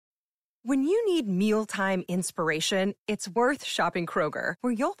When you need mealtime inspiration, it's worth shopping Kroger,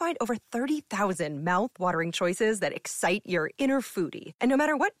 where you'll find over 30,000 mouth-watering choices that excite your inner foodie. And no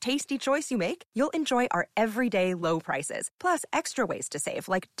matter what tasty choice you make, you'll enjoy our everyday low prices, plus extra ways to save,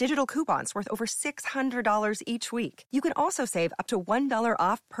 like digital coupons worth over $600 each week. You can also save up to $1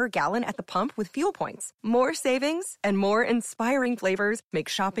 off per gallon at the pump with fuel points. More savings and more inspiring flavors make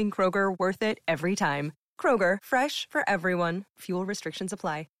shopping Kroger worth it every time. Kroger, fresh for everyone. Fuel restrictions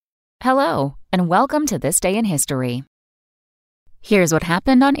apply. Hello, and welcome to This Day in History. Here's what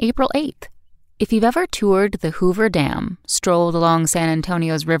happened on April 8th. If you've ever toured the Hoover Dam, strolled along San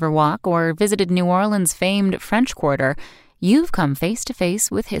Antonio's Riverwalk, or visited New Orleans' famed French Quarter, you've come face to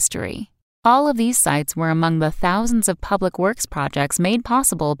face with history. All of these sites were among the thousands of public works projects made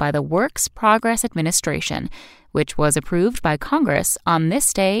possible by the Works Progress Administration, which was approved by Congress on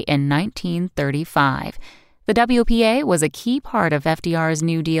this day in 1935. The WPA was a key part of FDR's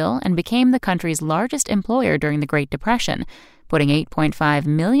New Deal and became the country's largest employer during the Great Depression, putting 8.5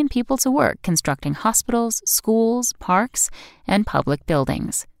 million people to work constructing hospitals, schools, parks, and public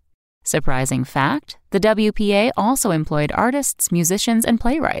buildings. Surprising fact, the WPA also employed artists, musicians, and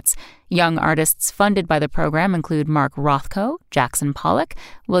playwrights. Young artists funded by the program include Mark Rothko, Jackson Pollock,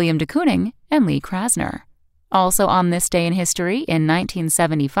 William de Kooning, and Lee Krasner. Also on this day in history, in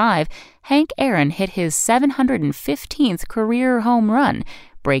 1975, Hank Aaron hit his 715th career home run,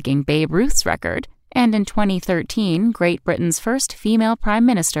 breaking Babe Ruth's record. And in 2013, Great Britain's first female Prime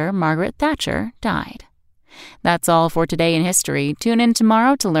Minister, Margaret Thatcher, died. That's all for today in history. Tune in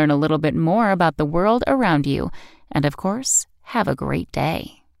tomorrow to learn a little bit more about the world around you. And of course, have a great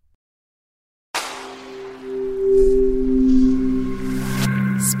day.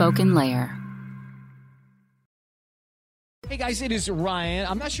 Spoken Layer. Hey guys, it is Ryan.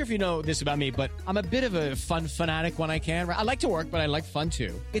 I'm not sure if you know this about me, but I'm a bit of a fun fanatic when I can. I like to work, but I like fun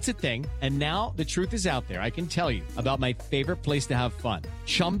too. It's a thing. And now the truth is out there. I can tell you about my favorite place to have fun.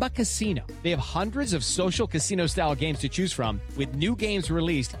 Chumba Casino. They have hundreds of social casino style games to choose from with new games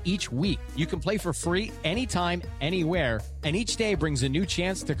released each week. You can play for free anytime, anywhere. And each day brings a new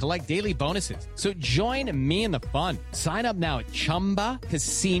chance to collect daily bonuses. So join me in the fun. Sign up now at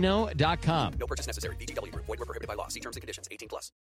ChumbaCasino.com. No purchase necessary. VGW Group. Void where prohibited by law. See terms and conditions. 18+.